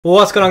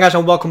What's going on, guys,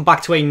 and welcome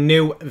back to a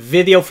new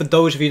video. For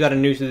those of you that are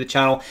new to the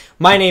channel,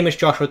 my name is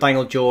Joshua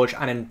Daniel George,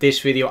 and in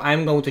this video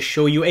I'm going to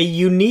show you a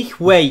unique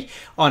way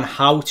on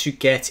how to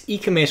get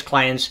e-commerce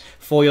clients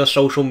for your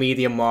social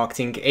media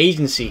marketing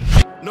agency.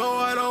 No,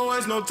 I don't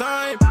waste no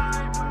time.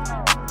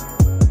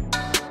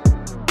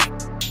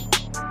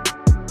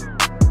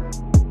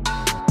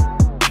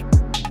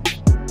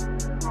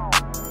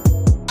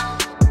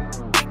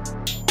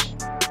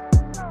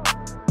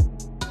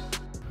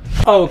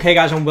 Okay,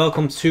 guys, and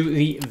welcome to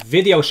the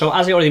video. So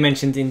as I already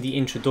mentioned in the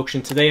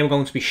introduction, today I'm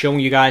going to be showing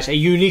you guys a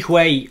unique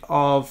way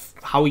of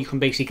how you can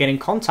basically get in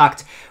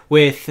contact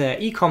with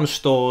e-com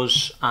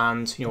stores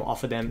and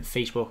offer them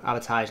Facebook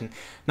advertising.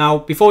 Now,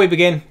 before we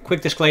begin,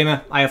 quick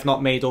disclaimer: I have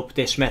not made up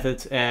this method.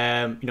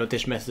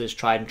 This method is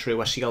tried and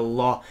true. I see a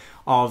lot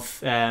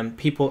of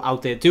people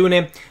out there doing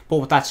it, but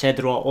with that said,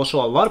 there are also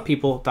a lot of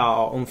people that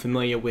are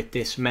unfamiliar with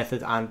this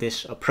method and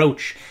this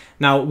approach.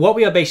 Now, what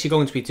we are basically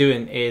going to be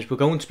doing is we're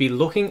going to be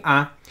looking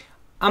at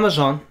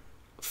Amazon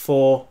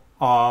for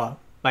our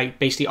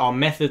our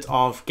method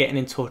of getting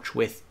in touch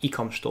with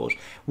e-com stores.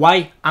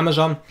 Why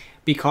Amazon?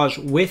 Because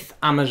with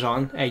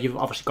Amazon, you've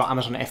obviously got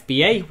Amazon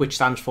FBA, which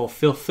stands for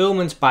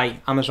Fulfillment by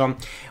Amazon,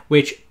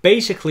 which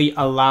basically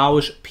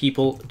allows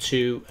people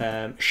to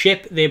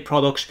ship their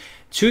products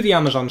to the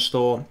Amazon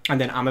store, and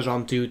then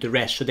Amazon do the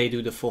rest. So they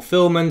do the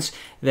fulfillment,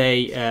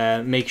 they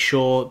make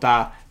sure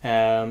that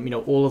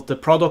all of the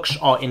products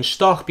are in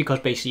stock, because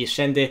basically you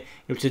send it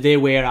to their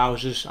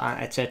warehouses,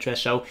 etc.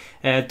 So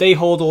they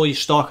hold all your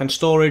stock and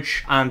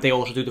storage, and they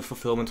also do the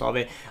fulfillment of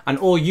it. And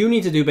all you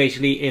need to do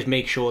basically is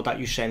make sure that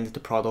you send the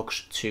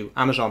products to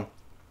Amazon.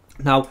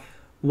 Now,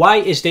 why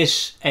is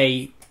this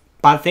a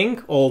bad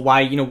thing, or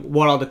why,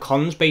 what are the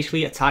cons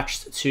basically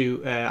attached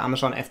to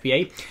Amazon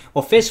FBA?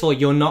 Well, first of all,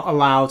 you're not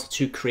allowed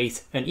to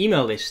create an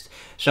email list.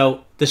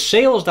 So the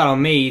sales that are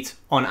made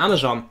on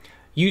Amazon,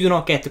 you do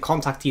not get the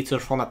contact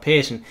details from that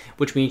person,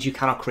 which means you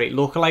cannot create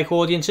lookalike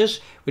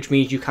audiences, which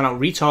means you cannot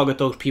retarget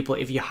those people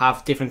if you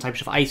have different types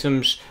of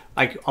items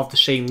of the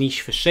same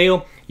niche for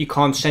sale. You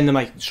can't send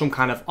them some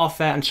kind of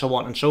offer, and so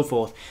on and so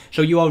forth.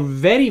 So you are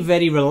very,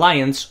 very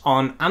reliant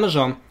on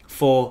Amazon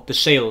for the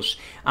sales.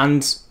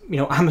 And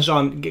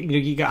Amazon,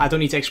 I don't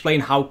need to explain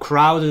how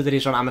crowded it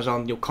is on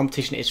Amazon. Your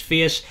competition is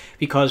fierce,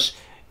 because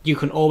you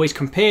can always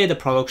compare the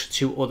products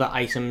to other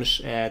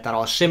items that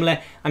are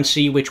similar and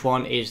see which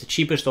one is the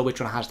cheapest or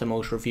which one has the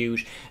most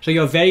reviews. So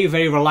you're very,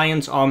 very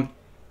reliant on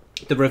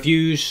the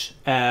reviews,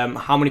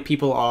 how many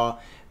people are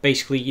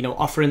basically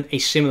offering a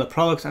similar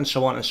product, and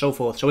so on and so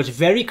forth. So it's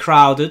very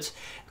crowded.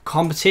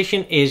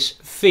 Competition is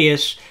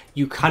fierce.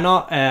 You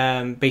cannot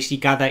basically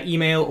gather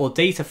email or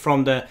data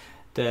from the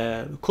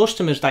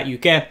customers that you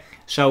get.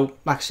 So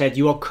like I said,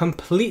 you are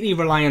completely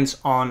reliant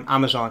on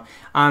Amazon,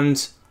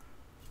 and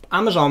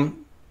Amazon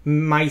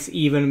might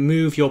even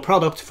move your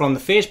product from the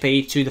first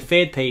page to the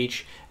third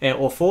page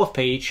or fourth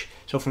page,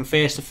 so from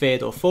first to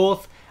third or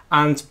fourth,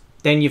 and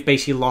then you've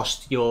basically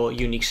lost your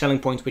unique selling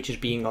point, which is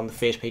being on the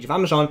first page of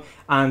Amazon,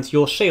 and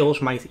your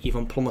sales might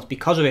even plummet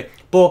because of it.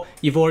 But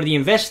you've already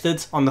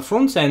invested on the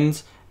front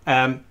end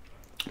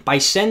by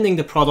sending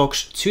the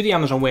products to the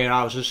Amazon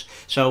warehouses.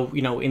 So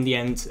in the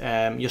end,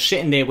 you're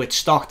sitting there with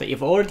stock that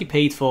you've already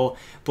paid for,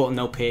 but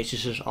no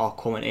purchases are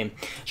coming in.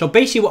 So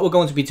basically what we're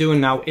going to be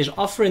doing now is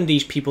offering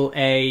these people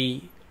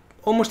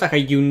almost like a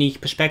unique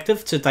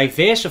perspective to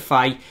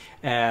diversify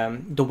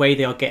the way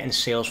they are getting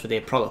sales for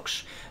their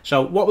products.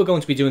 So what we're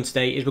going to be doing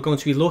today is we're going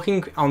to be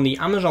looking on the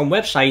Amazon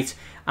website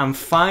and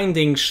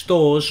finding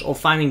stores or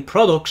finding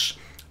products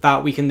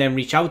that we can then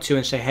reach out to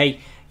and say, hey,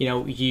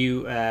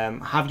 you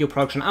have your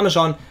products on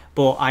Amazon,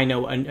 but I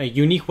know a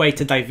unique way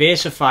to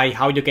diversify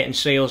how you're getting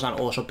sales and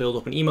also build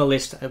up an email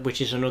list, which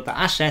is another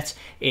asset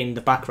in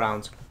the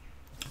background.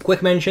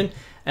 Quick mention,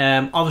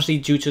 obviously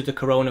due to the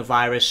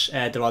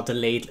coronavirus, there are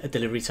delayed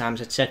delivery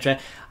times, etc.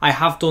 I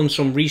have done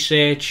some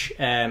research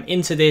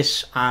into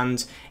this,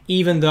 and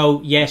even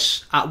though,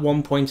 yes, at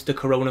one point the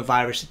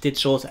coronavirus did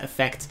sort of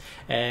affect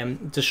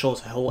the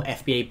sort of whole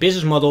FBA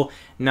business model,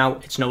 now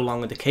it's no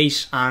longer the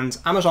case, and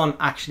Amazon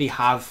actually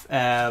have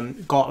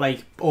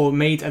got or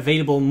made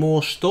available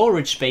more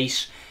storage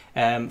space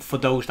for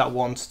those that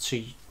want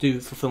to do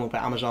fulfillment by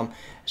Amazon,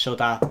 so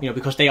that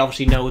because they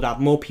obviously know that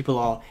more people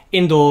are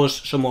indoors,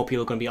 so more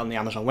people are going to be on the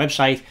Amazon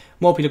website,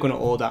 more people are going to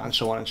order, and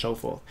so on and so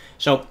forth.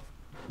 So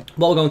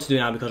what we're going to do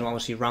now, because I'm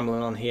obviously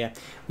rambling on here,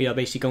 we are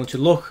basically going to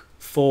look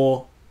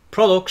for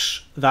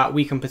products that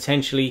we can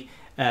potentially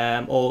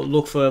or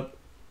look for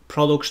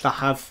products that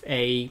have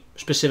a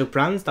specific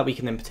brand that we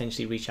can then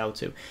potentially reach out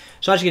to.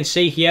 So as you can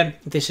see here,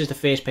 this is the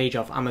first page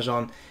of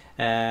Amazon,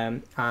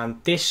 and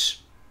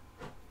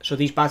so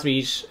these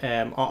batteries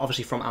are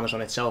obviously from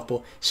Amazon itself,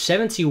 but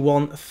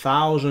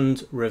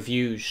 71,000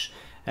 reviews,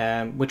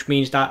 which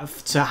means that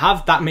to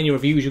have that many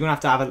reviews, you're going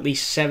to have at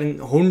least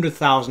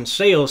 700,000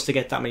 sales to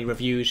get that many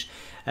reviews.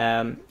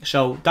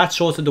 So that's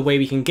sort of the way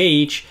we can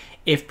gauge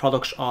if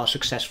products are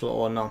successful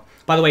or not.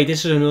 By the way,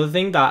 this is another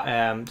thing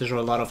that there's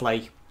a lot of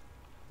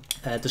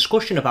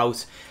discussion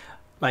about.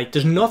 Like,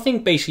 there's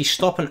nothing basically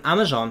stopping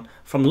Amazon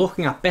from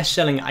looking at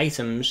best-selling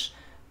items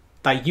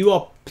that you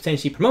are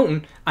potentially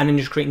promoting and then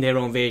just creating their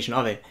own version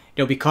of it.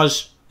 You know,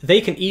 because they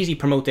can easily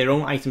promote their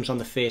own items on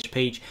the first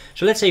page.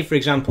 So let's say, for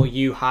example,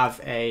 you have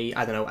a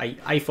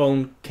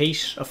iPhone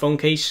case, a phone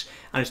case,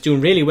 and it's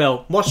doing really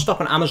well. What's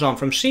stopping Amazon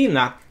from seeing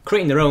that,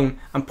 creating their own,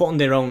 and putting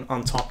their own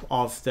on top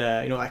of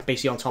the, like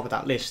basically on top of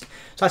that list?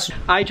 So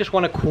I just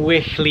want to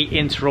quickly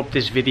interrupt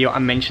this video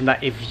and mention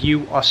that if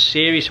you are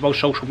serious about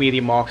social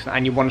media marketing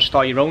and you want to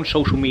start your own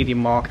social media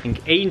marketing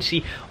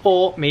agency,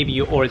 or maybe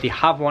you already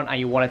have one and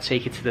you want to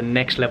take it to the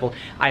next level,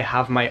 I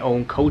have my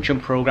own coaching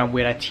program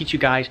where I teach you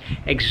guys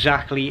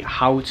exactly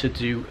how to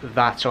do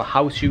that. So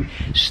how to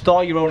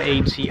start your own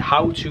agency,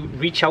 how to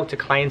reach out to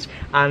clients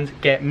and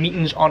get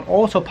meetings on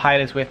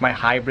autopilot with my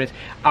hybrid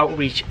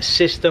outreach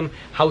system,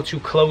 how to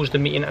close the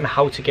meeting and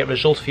how to get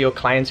results for your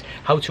clients,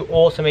 how to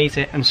automate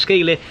it and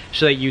scale it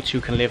so that you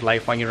too can live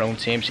life on your own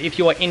terms. If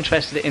you are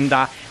interested in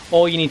that,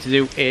 all you need to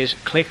do is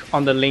click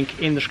on the link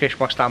in the description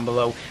box down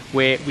below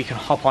where we can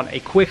hop on a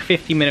quick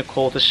 15-minute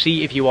call to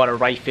see if you are the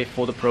right fit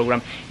for the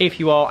program. If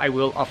you are, I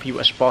will offer you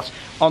a spot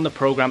on the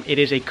program. It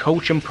is a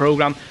coaching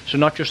program, so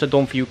not just a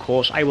done for you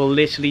course. I will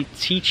literally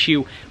teach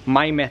you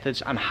my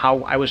methods and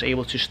how I was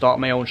able to start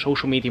my own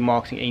social media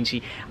marketing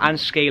agency and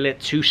scale it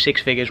to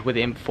 6 figures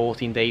within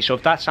 14 days. So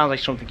if that sounds like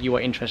something you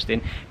are interested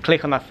in,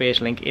 click on that first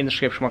link in the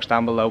description box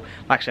down below.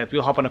 Like I said,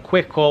 we'll hop on a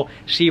quick call,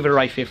 see if we're the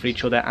right fit for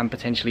each other and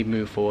potentially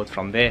move forward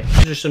from there.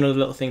 Just another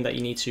little thing that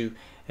you need to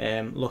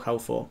look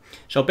out for.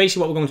 So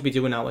basically what we're going to be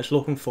doing now is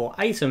looking for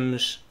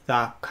items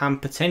that can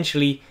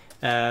potentially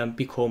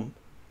become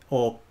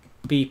or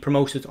be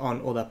promoted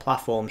on other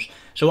platforms.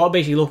 So what I'm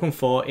basically looking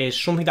for is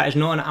something that is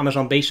not on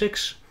Amazon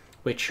Basics,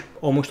 which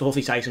almost all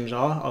these items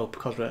are,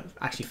 because we're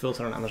actually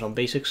filtering on Amazon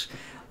Basics.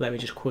 Let me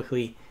just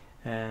quickly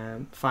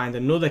find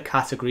another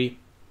category.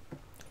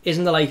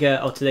 Isn't there like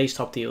today's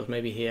top deals?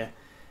 Maybe here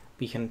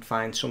we can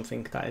find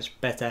something that is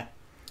better.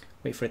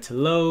 Wait for it to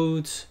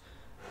load.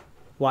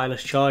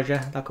 Wireless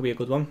charger, that could be a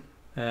good one.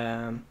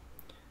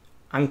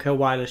 Anchor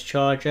wireless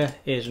charger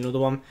is another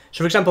one.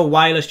 So for example,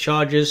 wireless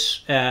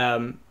chargers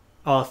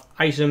are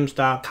items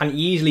that can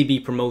easily be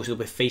promoted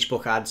with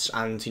Facebook ads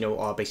and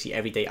are basically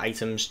everyday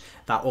items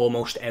that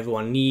almost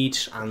everyone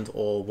needs and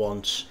or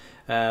wants.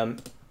 So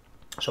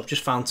I've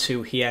just found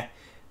two here.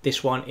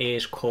 This one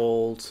is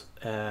called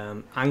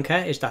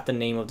Anchor. Is that the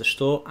name of the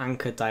store?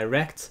 Anchor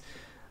Direct.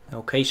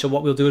 Okay, so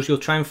what we'll do is we'll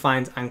try and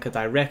find Anchor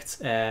Direct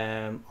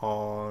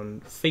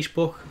on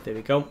Facebook. There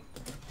we go.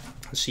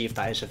 And see if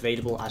that is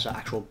available as an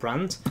actual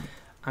brand.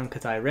 Anchor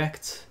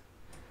Direct.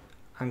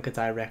 Anchor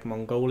Direct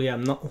Mongolia.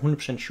 I'm not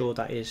 100% sure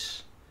that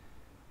is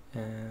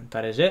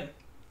it.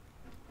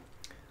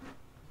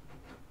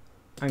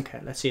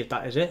 Anchor. Let's see if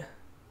that is it.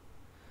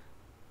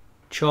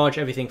 Charge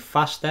everything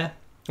faster.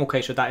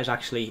 Okay, so that is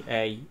actually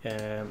a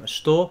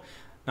store.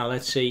 Now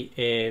let's see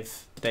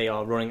if they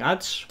are running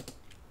ads.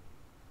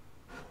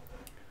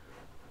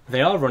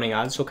 They are running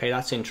ads. Okay,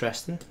 that's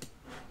interesting.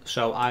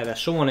 So either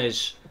someone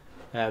is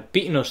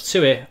beating us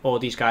to it, or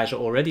these guys are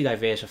already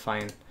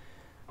diversifying.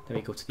 Then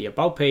we go to the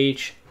About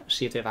page,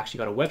 see if they've actually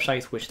got a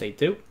website, which they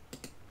do.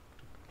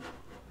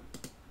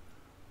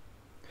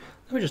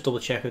 Let me just double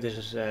check if this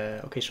is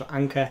okay. So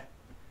Anchor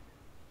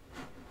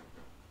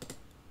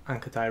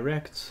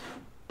Direct.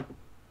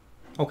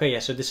 Okay, yeah.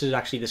 So this is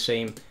actually the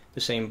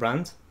same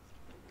brand.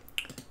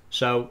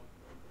 So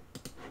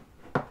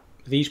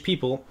these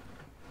people,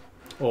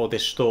 or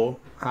this store,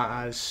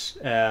 has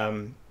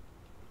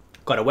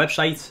got a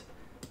website,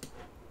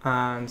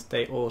 and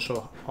they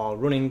also are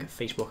running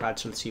Facebook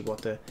ads. So let's see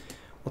what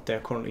they're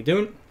currently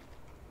doing.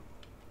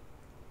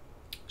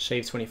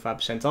 Save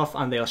 25% off,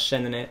 and they are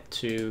sending it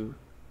to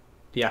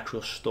the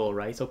actual store,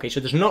 right? Okay, so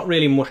there's not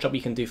really much that we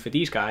can do for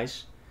these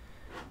guys.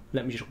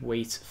 Let me just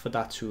wait for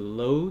that to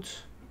load.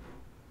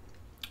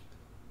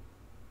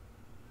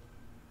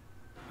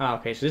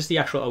 Okay, so this is the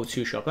actual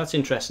O2 shop. That's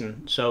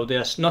interesting. So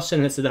they're not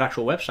sending it to their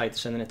actual website, they're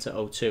sending it to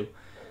O2.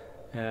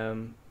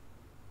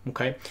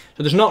 Okay,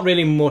 so there's not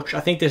really much.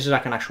 I think this is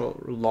like an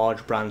actual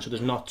large brand, so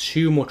there's not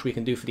too much we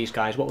can do for these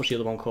guys. What was the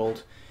other one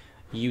called?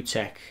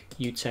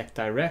 UTech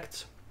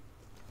Direct.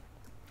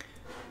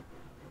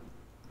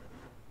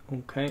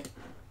 Okay.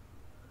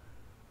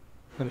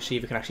 Let me see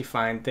if we can actually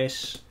find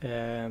this.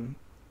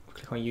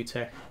 Click on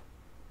UTech.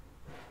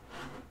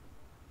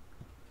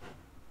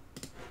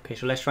 Okay,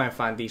 so let's try and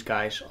find these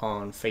guys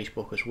on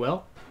Facebook as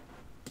well.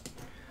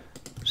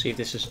 See if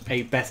this is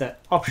a better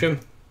option.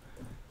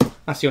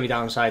 That's the only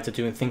downside to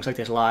doing things like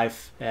this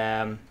live.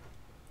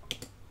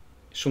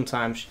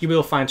 Sometimes you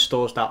will find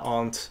stores that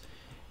aren't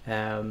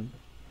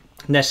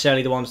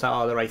necessarily the ones that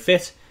are the right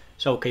fit.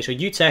 So okay, so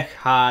UTech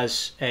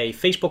has a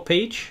Facebook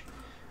page.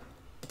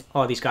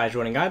 Are these guys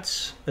running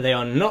ads? They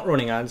are not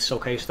running ads.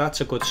 Okay, so that's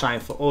a good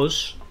sign for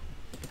us.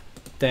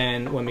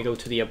 Then when we go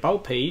to the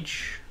About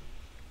page,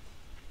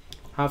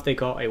 have they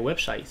got a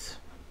website?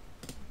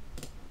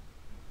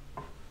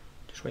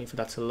 Just waiting for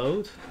that to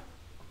load.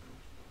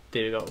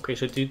 There we go. Okay,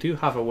 so they do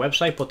have a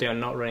website, but they are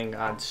not running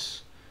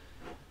ads.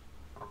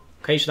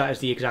 Okay, so that is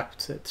the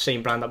exact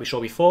same brand that we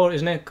saw before,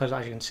 isn't it? Because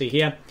as you can see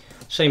here,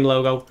 same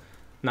logo.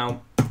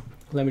 Now,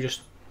 let me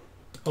just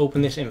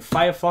open this in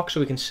Firefox so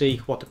we can see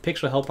what the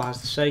pixel helper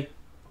has to say.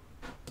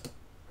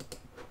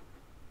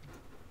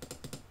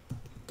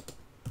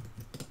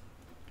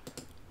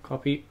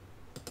 Copy,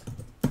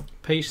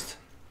 paste.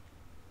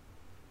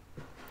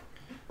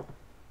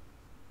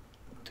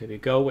 There we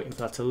go, waiting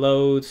for that to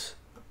load.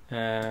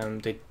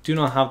 They do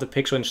not have the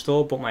pixel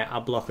installed, but my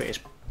ad blocker is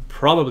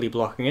probably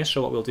blocking it.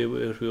 So what we'll do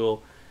is we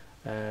will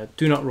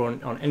do not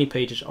run on any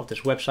pages of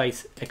this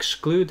website,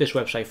 exclude this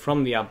website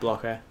from the ad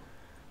blocker,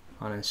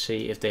 and then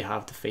see if they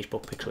have the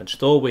Facebook pixel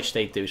installed, which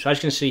they do. So as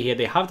you can see here,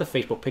 they have the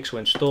Facebook pixel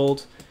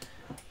installed,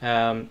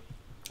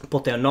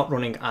 but they're not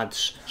running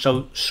ads.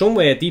 So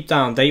somewhere deep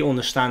down they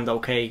understand,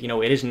 okay, you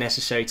know, it is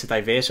necessary to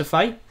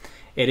diversify.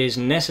 It is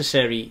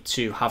necessary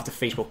to have the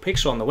Facebook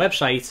pixel on the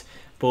website,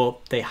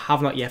 but they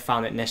have not yet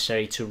found it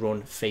necessary to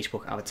run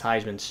Facebook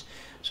advertisements.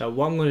 So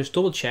what I'm going to just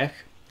double check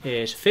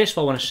is, first of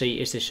all, I want to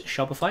see is this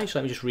Shopify. So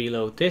let me just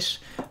reload this.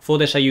 For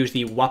this I use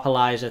the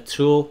Wapalizer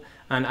tool,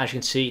 and as you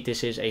can see,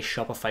 this is a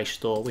Shopify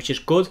store, which is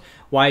good.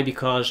 Why?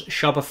 Because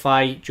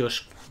Shopify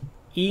just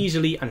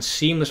easily and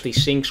seamlessly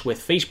syncs with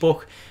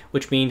Facebook,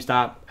 which means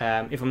that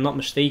if I'm not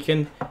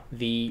mistaken,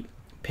 the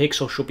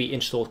pixel should be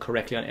installed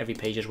correctly on every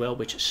page as well,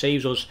 which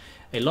saves us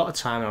a lot of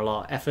time and a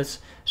lot of effort.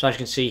 So as you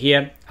can see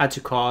here, add to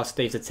cart,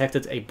 they've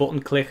detected a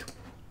button click.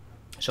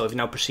 So if you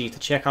now proceed to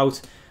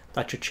checkout,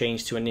 that should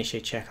change to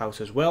initiate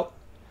checkout as well.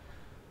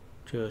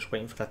 Just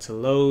waiting for that to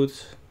load.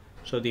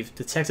 So they've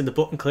detected the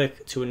button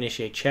click to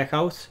initiate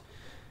checkout,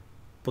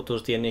 but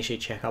does the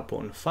initiate checkout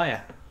button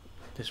fire?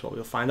 This is what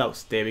we'll find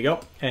out. There we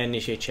go,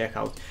 initiate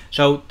checkout.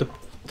 So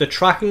the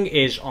tracking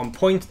is on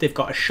point. They've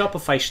got a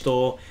Shopify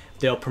store.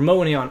 They are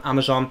promoting it on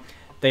Amazon.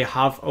 They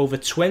have over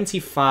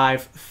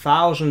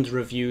 25,000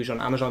 reviews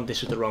on Amazon.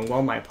 This is the wrong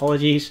one, my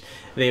apologies.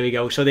 There we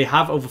go. So they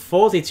have over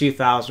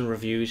 42,000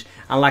 reviews.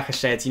 And like I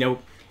said, you know,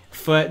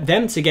 for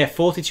them to get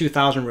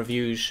 42,000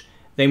 reviews,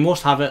 they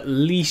must have at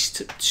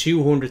least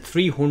 200,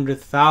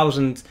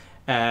 300,000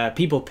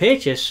 people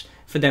purchase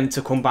for them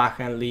to come back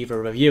and leave a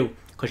review.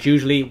 Because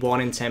usually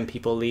 1 in 10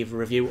 people leave a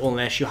review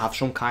unless you have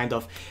some kind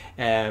of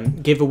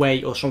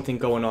giveaway or something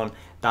going on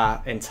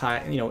that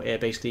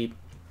basically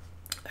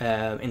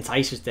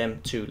entices them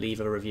to leave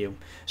a review.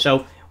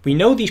 So we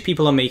know these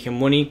people are making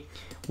money.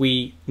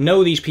 We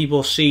know these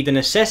people see the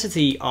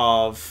necessity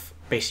of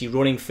basically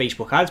running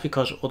Facebook ads,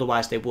 because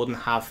otherwise they wouldn't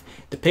have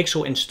the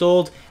pixel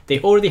installed. They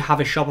already have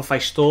a Shopify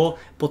store,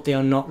 but they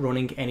are not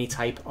running any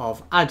type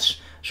of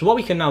ads. So what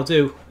we can now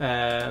do,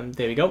 there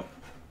we go,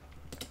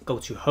 go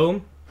to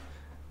home,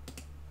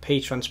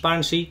 page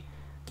transparency,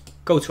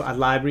 go to ad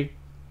library.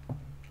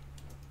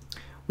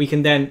 We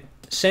can then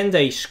send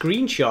a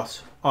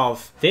screenshot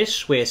of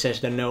this where it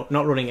says they're not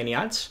running any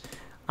ads,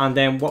 and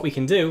then what we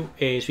can do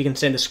is we can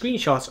send a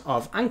screenshot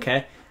of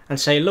Anchor and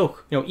say,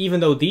 look, you know,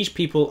 even though these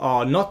people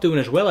are not doing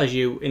as well as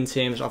you in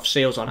terms of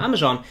sales on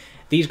Amazon,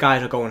 these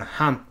guys are going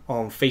ham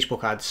on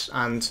Facebook ads,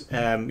 and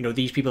you know,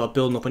 these people are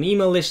building up an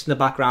email list in the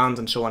background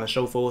and so on and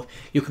so forth.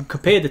 You can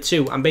compare the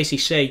two and basically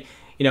say,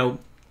 you know,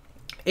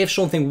 if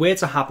something were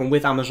to happen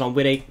with Amazon,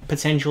 with a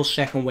potential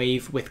second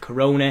wave with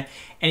Corona,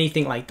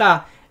 anything like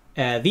that,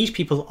 these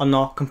people are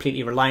not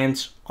completely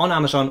reliant on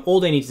Amazon.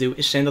 All they need to do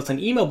is send out an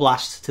email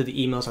blast to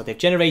the emails that they've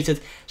generated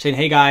saying,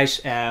 hey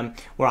guys,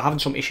 we're having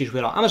some issues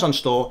with our Amazon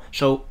store,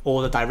 so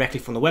order directly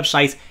from the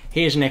website.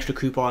 Here's an extra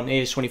coupon,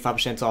 here's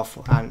 25% off,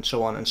 and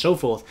so on and so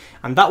forth.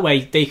 And that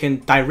way they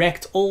can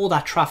direct all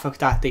that traffic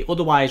that they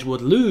otherwise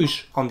would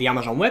lose on the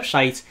Amazon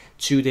website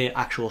to their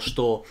actual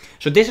store.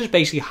 So this is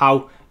basically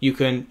how you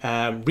can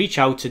reach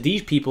out to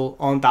these people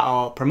that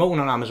are promoting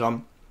on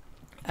Amazon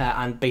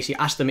and basically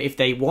ask them if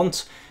they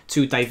want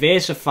to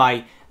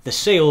diversify the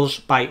sales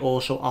by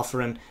also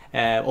offering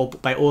or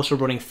by also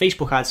running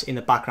Facebook ads in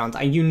the background.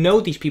 And you know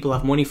these people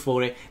have money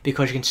for it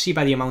because you can see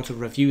by the amount of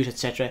reviews,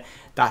 etc.,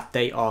 that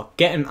they are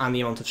getting and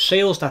the amount of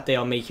sales that they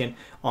are making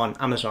on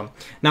Amazon.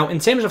 Now, in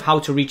terms of how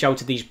to reach out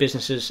to these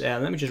businesses,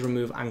 let me just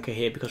remove Anchor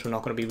here because we're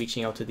not going to be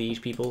reaching out to these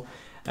people.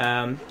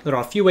 There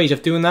are a few ways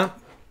of doing that.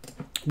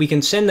 We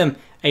can send them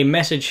a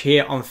message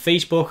here on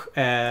Facebook.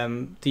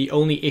 The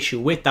only issue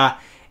with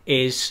that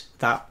is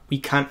that we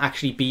can't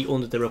actually be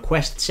under the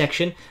requested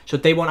section, so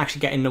they won't actually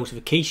get a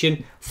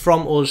notification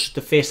from us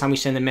the first time we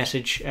send a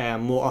message.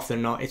 More often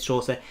than not, it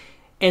sort of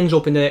ends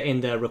up in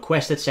the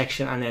requested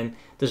section, and then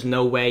there's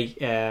no way,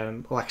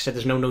 like I said,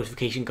 there's no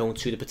notification going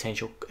to the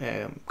potential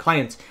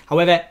client.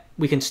 However,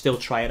 we can still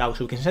try it out,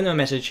 so we can send them a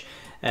message.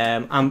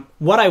 And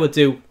what I would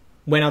do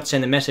when I'd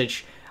send a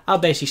message, I'll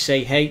basically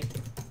say, hey,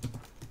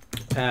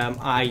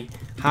 I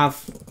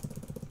have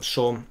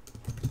some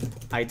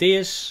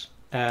ideas.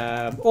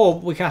 Or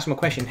we can ask them a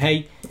question.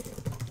 Hey,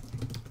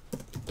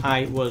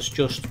 I was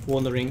just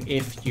wondering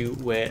if you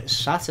were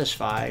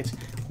satisfied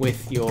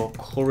with your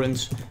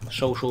current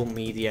social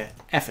media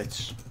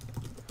efforts.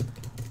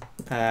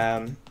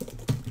 I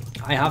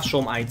have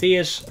some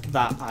ideas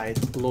that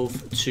I'd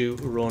love to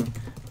run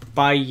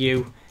by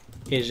you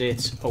is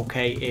it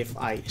okay if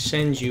I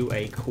send you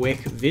a quick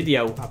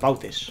video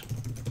about this?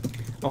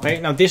 Okay,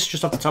 now this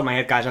just off the top of my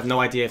head, guys, I have no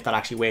idea if that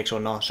actually works or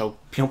not, so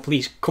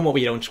please come up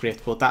with your own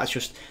script, but that's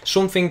just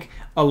something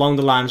along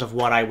the lines of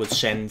what I would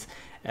send,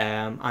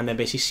 and then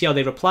basically see how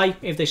they reply.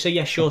 If they say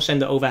yes, sure,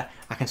 send it over,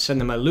 I can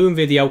send them a Loom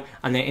video,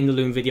 and then in the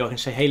Loom video I can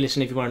say, hey,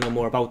 listen, if you want to know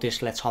more about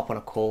this, let's hop on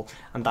a call,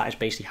 and that is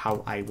basically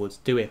how I would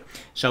do it.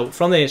 So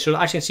from there, so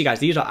as you can see, guys,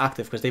 these are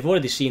active because they've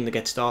already seen the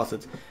get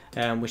started,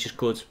 which is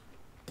good.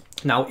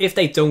 Now, if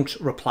they don't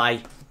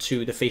reply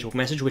to the Facebook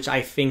message, which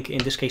I think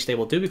in this case they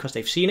will do because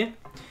they've seen it,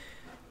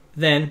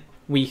 then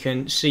we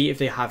can see if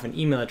they have an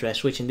email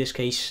address, which in this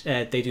case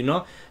they do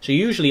not. So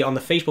usually on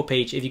the Facebook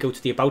page, if you go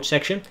to the About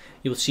section,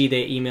 you'll see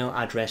their email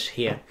address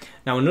here.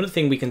 Now another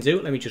thing we can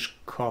do, let me just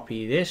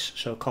copy this.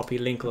 So copy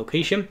link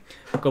location,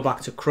 go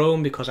back to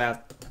Chrome because I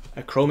have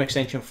a Chrome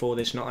extension for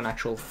this, not an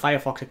actual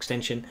Firefox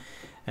extension.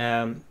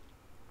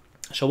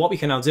 So what we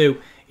can now do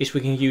is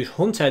we can use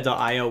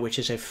hunter.io, which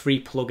is a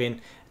free plugin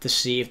to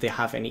see if they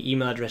have any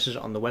email addresses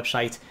on the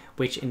website,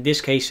 which in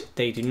this case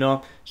they do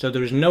not. So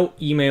there is no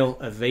email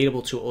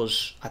available to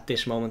us at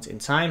this moment in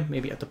time.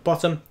 Maybe at the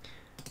bottom,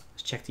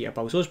 let's check the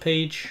About Us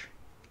page.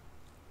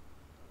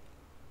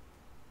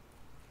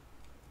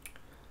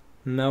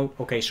 No.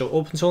 Okay, so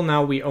up until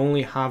now we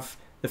only have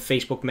the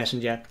Facebook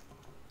Messenger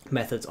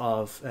method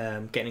of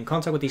getting in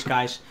contact with these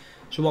guys.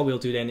 So what we'll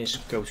do then is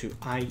go to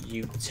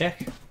IU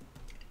Tech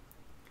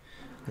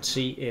and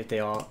see if they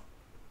are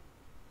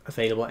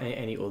available on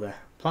any other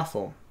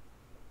platform.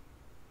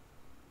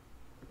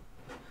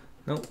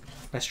 No,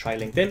 let's try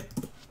LinkedIn.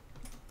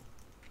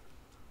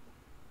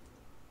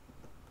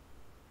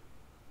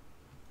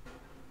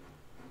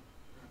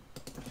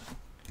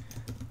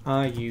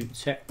 IU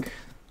Tech.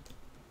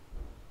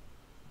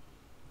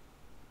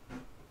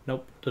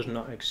 Nope, does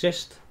not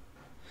exist.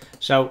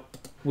 So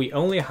we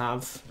only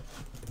have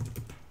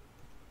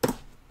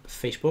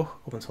Facebook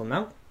up until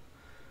now.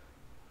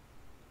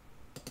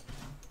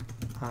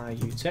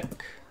 IU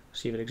Tech,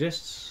 see if it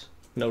exists.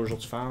 No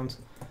results found,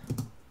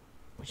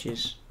 which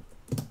is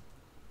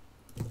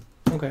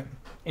okay,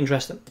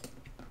 interesting.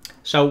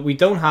 So we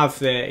don't have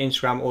the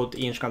Instagram, or the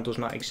Instagram does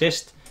not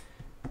exist.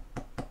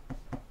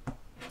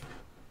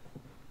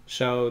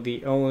 So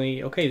the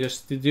only, okay,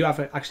 they do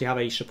actually have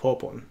a support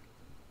button.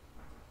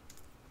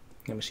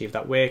 Let me see if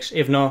that works.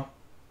 If not,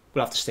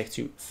 we'll have to stick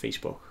to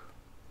Facebook.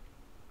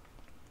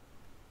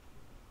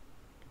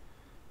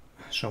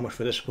 So much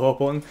for the support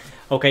button.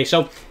 Okay,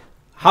 so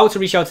how to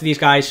reach out to these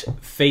guys?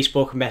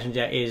 Facebook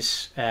Messenger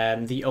is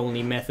the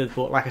only method,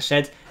 but like I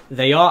said,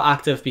 they are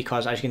active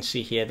because, as you can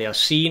see here, they are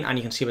seen, and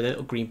you can see with the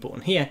little green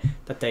button here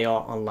that they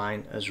are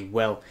online as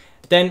well.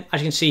 Then,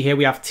 as you can see here,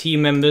 we have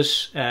team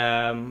members.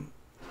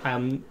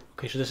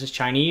 Okay, so this is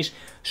Chinese.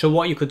 So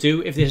what you could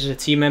do, if this is a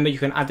team member, you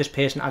can add this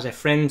person as a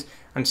friend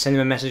and send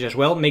them a message as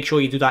well. Make sure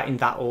you do that in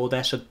that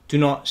order. So do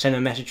not send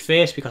them a message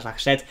first, because like I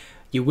said,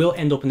 you will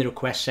end up in the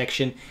request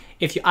section.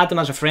 If you add them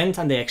as a friend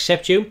and they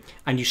accept you,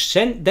 and you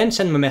then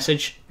send them a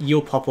message,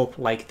 you'll pop up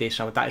like this.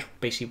 So that is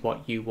basically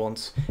what you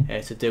want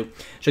to do.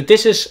 So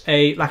this is,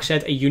 like I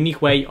said, a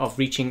unique way of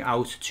reaching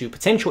out to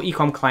potential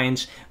e-com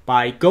clients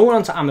by going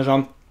onto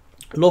Amazon,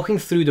 looking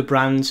through the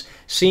brands,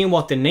 seeing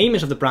what the name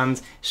is of the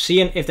brand,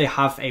 seeing if they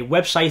have a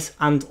website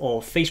and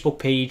or Facebook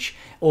page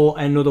or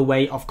another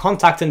way of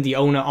contacting the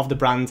owner of the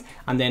brand,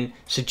 and then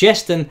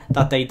suggesting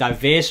that they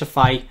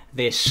diversify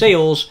their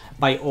sales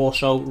by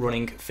also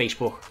running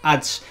Facebook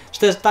ads.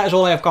 So that is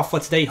all I have got for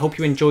today. Hope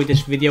you enjoyed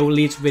this video.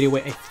 Leave the video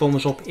with a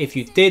thumbs up if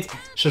you did.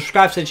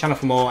 Subscribe to the channel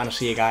for more, and I'll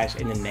see you guys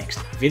in the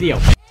next video.